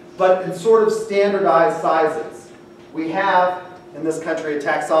cheap, but in sort of standardized sizes. We have, in this country, a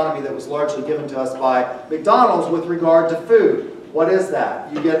taxonomy that was largely given to us by McDonald's with regard to food. What is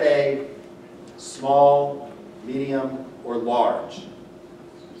that? You get a small, medium, or large.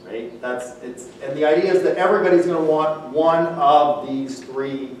 Right? And the idea is that everybody's going to want one of these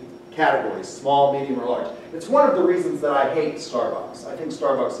three categories, small, medium, or large. It's one of the reasons that I hate Starbucks. I think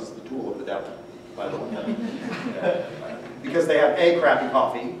Starbucks is the tool of the devil, by the way. Because they have A, crappy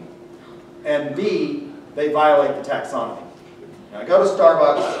coffee, and B, they violate the taxonomy. Now, I go to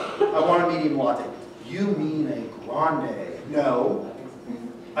Starbucks, I want a medium latte. You mean a grande? No,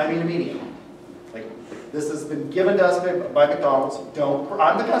 I mean a medium. Like, this has been given to us by McDonald's.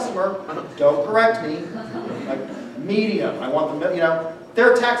 I'm the customer. Don't correct me. Like, medium. I want them. You know,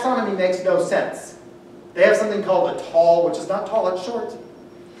 their taxonomy makes no sense. They have something called a tall, which is not tall, it's short.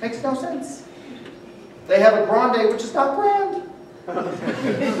 Makes no sense. They have a grande, which is not grand.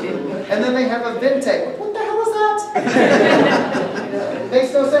 And then they have a venti. What the hell is that?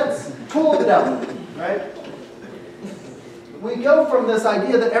 Makes no sense. Cool it down, right? We go from this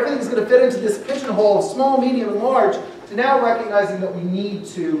idea that everything's going to fit into this pigeonhole of small, medium, and large to now recognizing that we need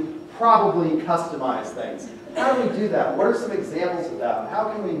to probably customize things. How do we do that? What are some examples of that?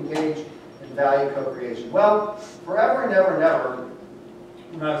 How can we engage in value co-creation? Well, forever and ever and ever,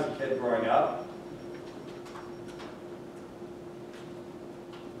 when I was a kid growing up,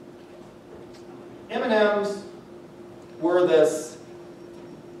 M&Ms were this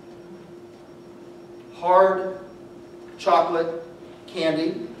hard chocolate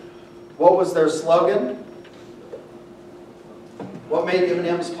candy. What was their slogan? What made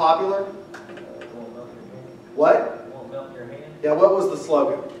M&Ms popular? What? Won't melt in your hand. Yeah, what was the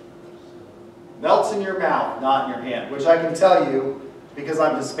slogan? Melts in your mouth, not in your hand. Which I can tell you, because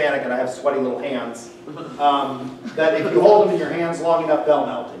I'm Hispanic and I have sweaty little hands, that if you hold them in your hands long enough, they'll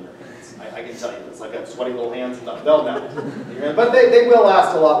melt in your hands. I can tell you this. I've got sweaty little hands, and they'll melt. But they will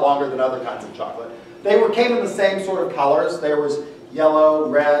last a lot longer than other kinds of chocolate. They came in the same sort of colors. There was yellow,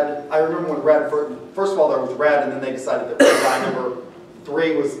 red. I remember when red, first of all, there was red, and then they decided that red dye number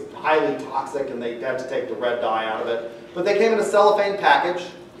 3 was highly toxic, and they had to take the red dye out of it. But they came in a cellophane package,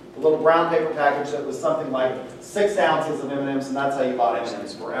 a little brown paper package that was something like 6 ounces of M&Ms, and that's how you bought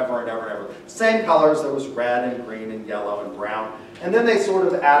M&Ms forever and ever and ever. Same colors. There was red and green and yellow and brown. And then they sort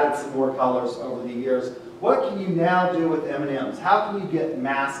of added some more colors over the years. What can you now do with M&Ms? How can you get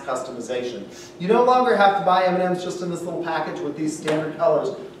mass customization? You no longer have to buy M&Ms just in this little package with these standard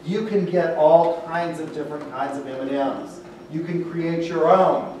colors. You can get all kinds of different kinds of M&Ms. You can create your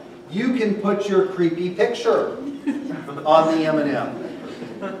own. You can put your creepy picture on the M&M.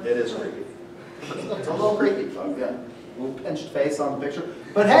 It is creepy. It's a little creepy, folks. Yeah. A little pinched face on the picture.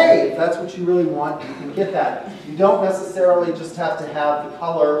 But hey, if that's what you really want, you can get that. You don't necessarily just have to have the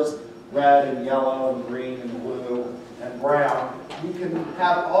colors red and yellow and green and blue and brown. You can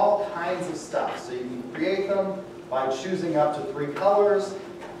have all kinds of stuff. So you can create them by choosing up to 3 colors.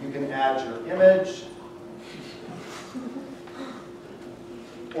 You can add your image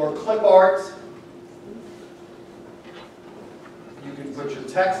or clip art. You can put your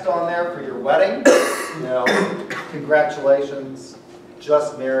text on there for your wedding. You know, congratulations,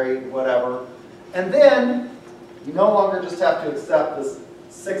 just married, whatever. And then you no longer just have to accept this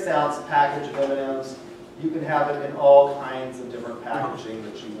 6-ounce package of M&Ms. You can have it in all kinds of different packaging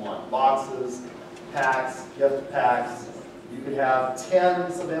that you want. Boxes, packs, gift packs. You could have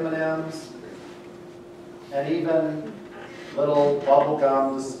tins of M&Ms and even little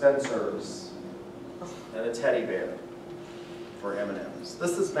bubblegum dispensers and a teddy bear for M&Ms.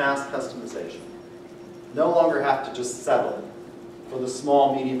 This is mass customization. No longer have to just settle for the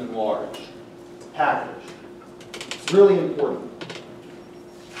small, medium, and large package. It's really important.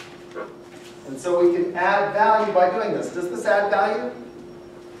 And so we can add value by doing this. Does this add value?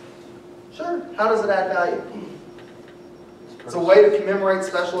 Sure. How does it add value? It's a way to commemorate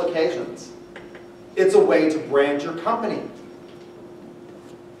special occasions. It's a way to brand your company.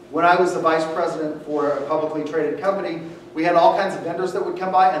 When I was the vice president for a publicly traded company, we had all kinds of vendors that would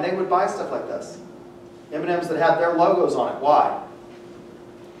come by and they would buy stuff like this. M&Ms that had their logos on it. Why?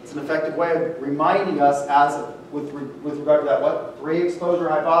 It's an effective way of reminding us with regard to that 3 exposure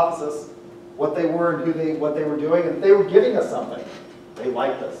hypothesis, what they were and what they were doing, and they were giving us something. They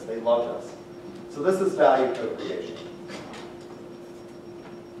liked us, they loved us. So this is value co-creation.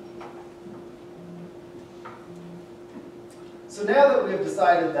 So now that we have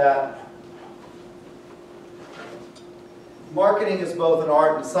decided that marketing is both an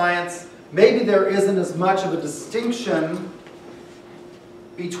art and science, maybe there isn't as much of a distinction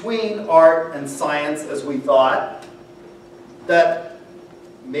between art and science as we thought, that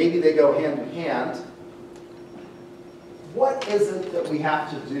maybe they go hand in hand. What is it that we have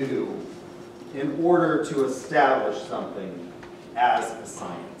to do in order to establish something as a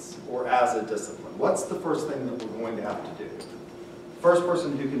science or as a discipline? What's the first thing that we're going to have to do? First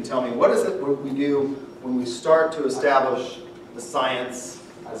person who can tell me, what is it what we do when we start to establish the science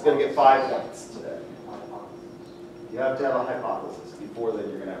is going to get 5 points today. You have to have a hypothesis. Before then,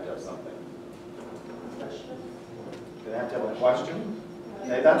 you're going to have something. You're going to have a question.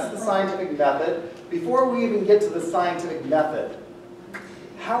 Okay, that's the scientific method. Before we even get to the scientific method,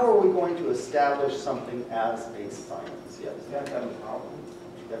 how are we going to establish something as a science? Yes? You have to have a problem.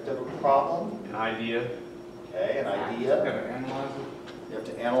 You have to have a problem. An idea. Okay, an You idea. have to analyze it. You have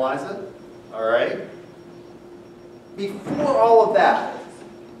to analyze it. All right? Before all of that,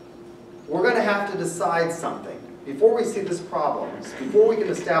 we're going to have to decide something. Before we see this problems, before we can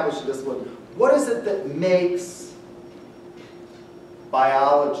establish a discipline, what is it that makes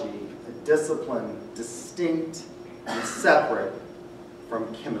biology, a discipline, distinct and separate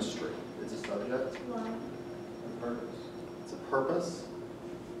from chemistry? It's a subject. Well, A purpose. It's a purpose.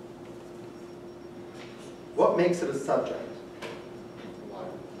 What makes it a subject?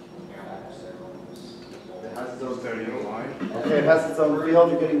 It has its own Study of life. Okay, it has its own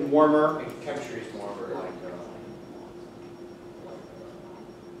field, you're getting warmer. Chemistry is more of a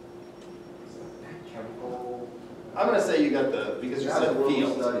chemical. I'm going to say you got the, because you It has a said world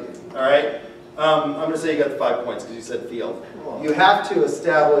field. study. All right? I'm going to say you got the 5 points because you said field. You have to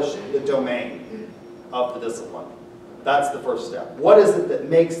establish the domain of the discipline. That's the first step. What is it that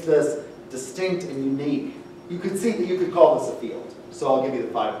makes this distinct and unique? You could see that you could call this a field. So I'll give you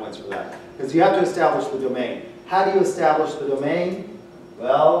the 5 points for that. Because you have to establish the domain. How do you establish the domain?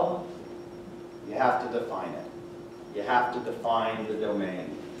 Well, you have to define it. You have to define the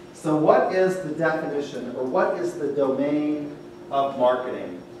domain. So what is the definition, or what is the domain of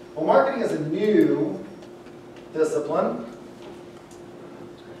marketing? Well, marketing is a new discipline.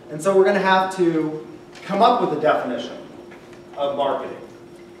 And so we're going to have to come up with a definition of marketing.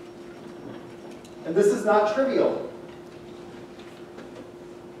 And this is not trivial.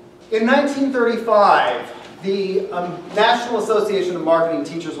 In 1935, the National Association of Marketing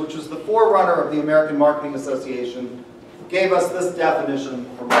Teachers, which was the forerunner of the American Marketing Association, gave us this definition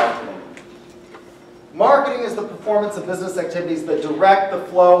for marketing. Marketing is the performance of business activities that direct the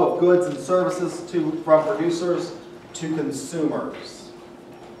flow of goods and services from producers to consumers.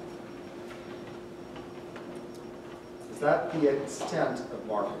 Is that the extent of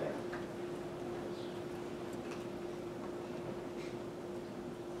marketing?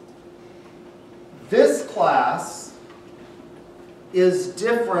 This class is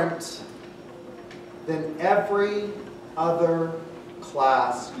different than every other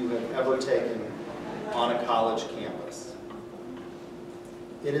class you have ever taken on a college campus.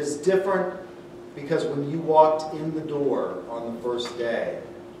 It is different because when you walked in the door on the first day,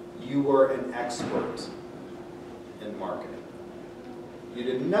 you were an expert in marketing. You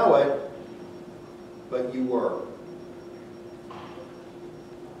didn't know it, but you were.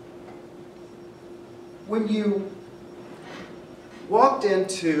 When you walked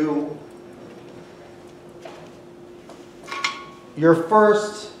into your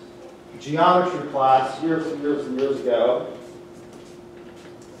first geometry class years and years and years ago,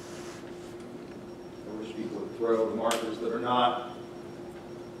 I wish people would throw the markers that are not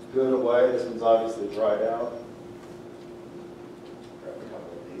good away. This one's obviously dried out. Grab a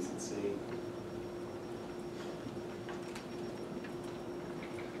couple of these and see.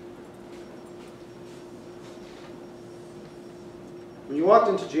 When you walked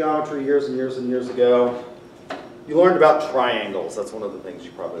into geometry years and years and years ago, you learned about triangles. That's one of the things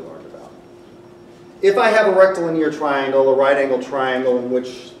you probably learned about. If I have a rectilinear triangle, a right angle triangle in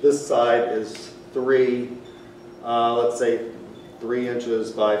which this side is let's say 3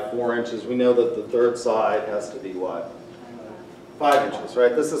 inches by 4 inches, we know that the third side has to be what? 5 inches,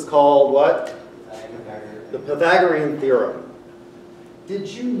 right? This is called what? The Pythagorean theorem. Did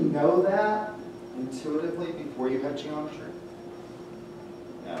you know that intuitively before you had geometry?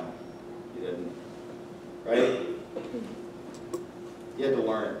 No, you didn't. Right? You had to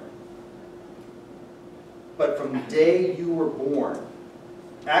learn it. But from the day you were born,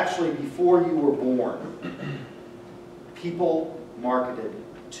 actually before you were born, people marketed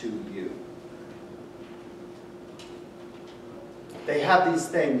to you. They have these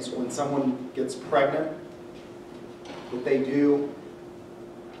things when someone gets pregnant that they do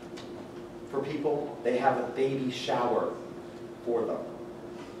for people. They have a baby shower for them.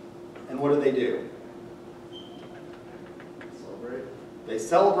 And what do? Celebrate. They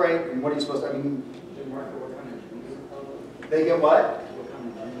celebrate, and what are you supposed to, I mean, Did market what kind of music? they get what? What kind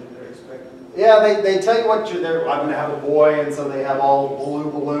of music they're expecting? Yeah, they tell you what you're there. I'm going to have a boy, and so they have all blue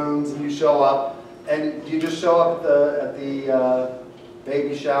balloons, and you show up, and you just show up at the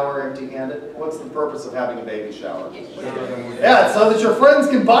baby shower empty-handed. What's the purpose of having a baby shower? Yeah, so that your friends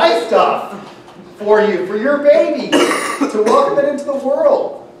can buy stuff for you, for your baby, to welcome it into the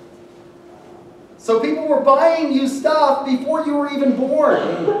world. So people were buying you stuff before you were even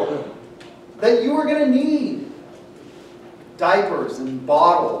born that you were going to need. diapers and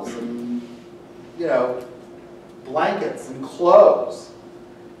bottles and, you know, blankets and clothes.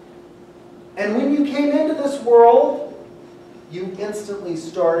 And when you came into this world, you instantly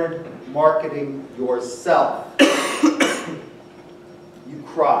started marketing yourself. You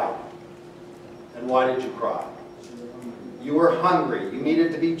cried. And why did you cry? You were hungry. You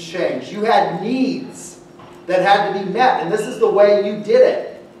needed to be changed. You had needs that had to be met, and this is the way you did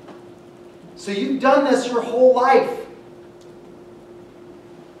it. So you've done this your whole life.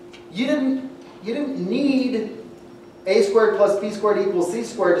 You didn't need a squared plus b squared equals c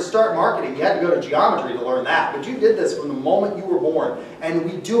squared to start marketing. You had to go to geometry to learn that. But you did this from the moment you were born. And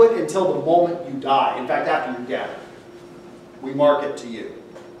we do it until the moment you die. In fact, after you're dead, we market to you.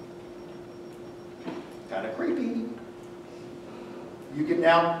 Kind of creepy. You can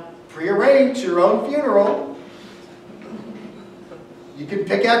now prearrange your own funeral. You can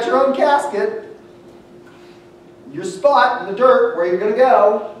pick out your own casket, your spot in the dirt where you're going to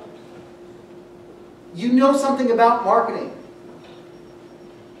go. You know something about marketing.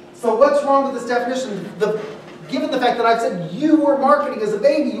 So what's wrong with this definition? Given the fact that I've said you were marketing as a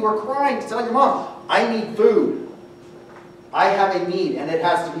baby, you were crying to tell your mom, I need food. I have a need and it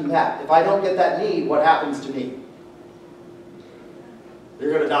has to be met. If I don't get that need, what happens to me?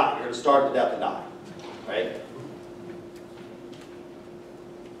 You're going to die. You're going to starve to death and die. Right?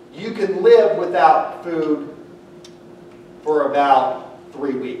 You can live without food for about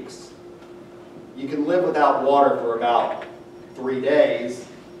 3 weeks. You can live without water for about 3 days,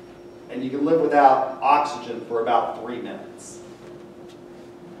 and you can live without oxygen for about 3 minutes.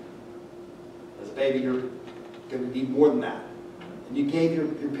 As a baby, you're going to need more than that. And you gave your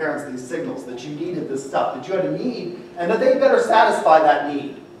parents these signals that you needed this stuff, that you had a need, and that they better satisfy that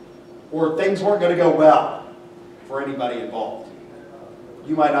need, or things weren't going to go well for anybody involved.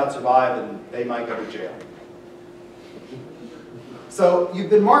 You might not survive, and they might go to jail. So you've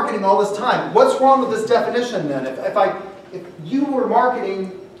been marketing all this time. What's wrong with this definition then? If you were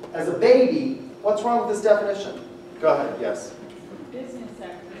marketing as a baby, what's wrong with this definition? Go ahead, yes. Business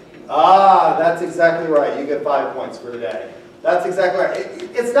activity. Ah, that's exactly right. You get 5 points for today. That's exactly right.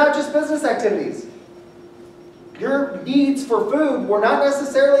 It's not just business activities. Your needs for food were not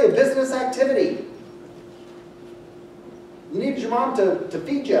necessarily a business activity. You needed your mom to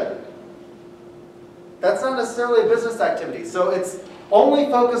feed you. That's not necessarily a business activity. So it's only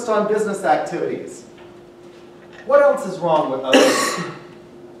focused on business activities. What else is wrong with others?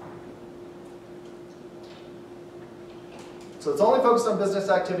 So it's only focused on business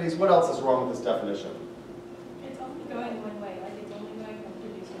activities. What else is wrong with this definition? It's only going one way, like it's only going from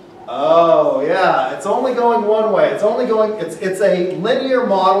producer to Oh, yeah. It's only going one way. It's only going, it's a linear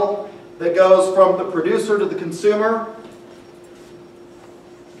model that goes from the producer to the consumer.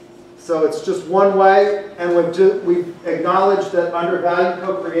 So it's just one way, and we've acknowledged that under value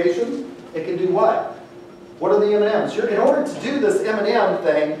co-creation, it can do what? What are the M&Ms? In order to do this M&M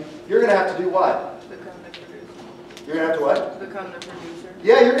thing, you're going to have to do what? Become the producer. You're going to have to what? Become the producer.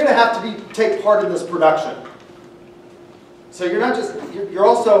 Yeah, you're going to have to take part in this production. So you're not just, you're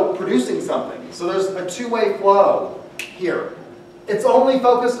also producing something. So there's a two-way flow here. It's only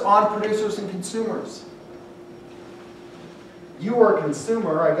focused on producers and consumers. You were a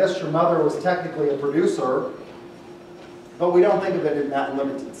consumer. I guess your mother was technically a producer, but we don't think of it in that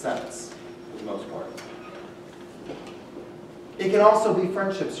limited sense, for the most part. It can also be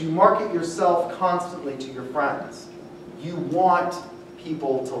friendships. You market yourself constantly to your friends. You want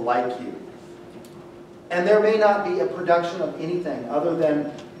people to like you. And there may not be a production of anything other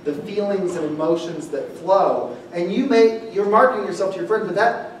than the feelings and emotions that flow. And you're marketing yourself to your friends, but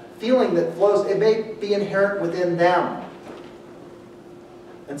that feeling that flows, it may be inherent within them.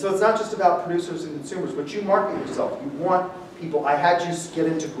 And so it's not just about producers and consumers, but you market yourself. You want people. I had you get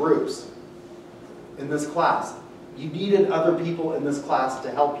into groups in this class. You needed other people in this class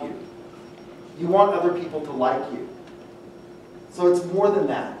to help you. You want other people to like you. So it's more than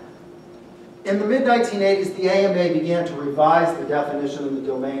that. In the mid-1980s, the AMA began to revise the definition in the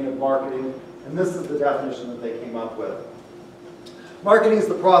domain of marketing, and this is the definition that they came up with. Marketing is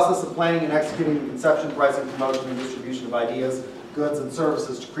the process of planning and executing the conception, pricing, promotion, and distribution of ideas, goods, and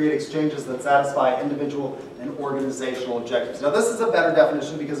services to create exchanges that satisfy individual and organizational objectives. Now, this is a better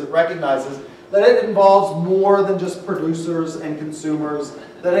definition because it recognizes that it involves more than just producers and consumers,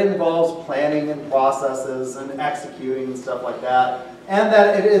 that it involves planning and processes and executing and stuff like that, and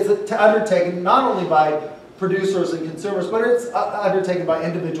that it is undertaken not only by producers and consumers, but it's undertaken by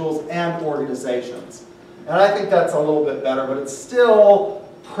individuals and organizations. And I think that's a little bit better, but it's still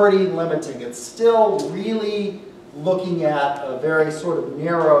pretty limiting. It's still really looking at a very sort of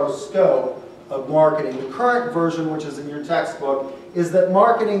narrow scope of marketing. The current version, which is in your textbook, is that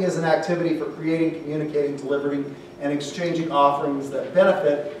marketing is an activity for creating, communicating, delivering, and exchanging offerings that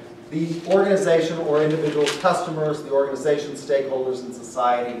benefit the organization or individual's customers, the organization's stakeholders, and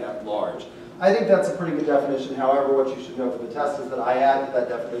society at large. I think that's a pretty good definition. However, what you should know for the test is that I add to that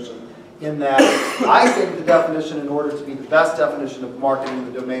definition in that I think the definition, in order to be the best definition of marketing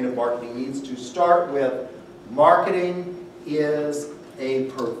in the domain of marketing, needs to start with marketing is a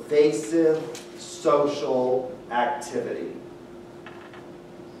pervasive social activity.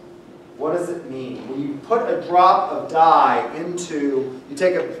 What does it mean? When you put a drop of dye into, you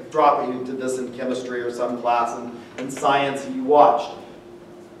take a drop, you did this in chemistry or some class in science, and you watched.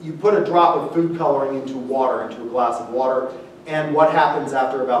 You put a drop of food coloring into water, into a glass of water, and what happens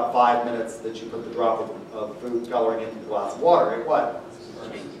after about 5 minutes that you put the drop of food coloring into the glass of water? It what?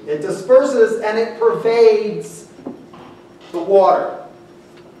 It disperses and it pervades the water.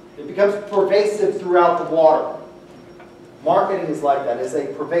 It becomes pervasive throughout the water. Marketing is like that. It's a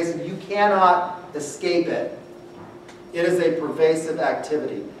pervasive, you cannot escape it. It is a pervasive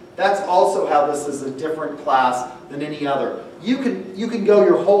activity. That's also how this is a different class than any other. You can go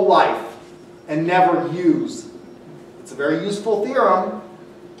your whole life and never use. It's a very useful theorem.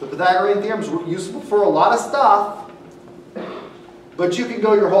 The Pythagorean theorem is useful for a lot of stuff. But you can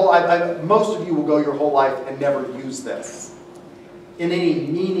go your whole life, most of you will go your whole life and never use this in any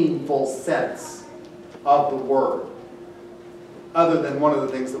meaningful sense of the word. Other than one of the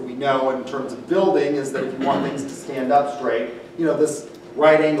things that we know in terms of building is that if you want things to stand up straight, you know, this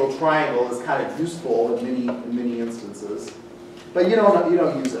right-angled triangle is kind of useful in many instances. But you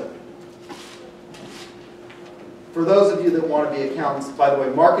don't use it. For those of you that want to be accountants, by the way,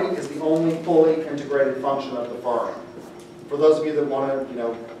 marketing is the only fully integrated function of the firm. For those of you that want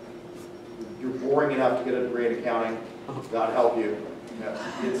to, you're boring enough to get a degree in accounting, God help you.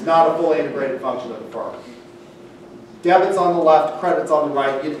 It's not a fully integrated function of the firm. Debits on the left, credits on the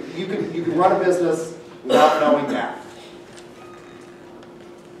right. You can run a business without knowing that.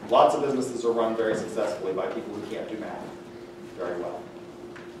 Lots of businesses are run very successfully by people who can't do math very well.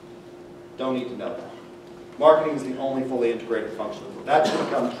 Don't need to know that. Marketing is the only fully integrated function. That should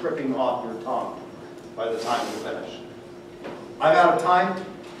come tripping off your tongue by the time we finish. I'm out of time.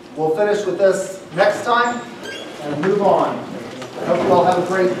 We'll finish with this next time and move on. I hope you all have a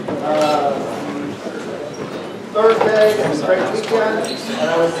great Thursday and a great weekend, and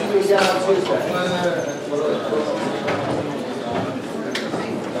I will see you again on Tuesday.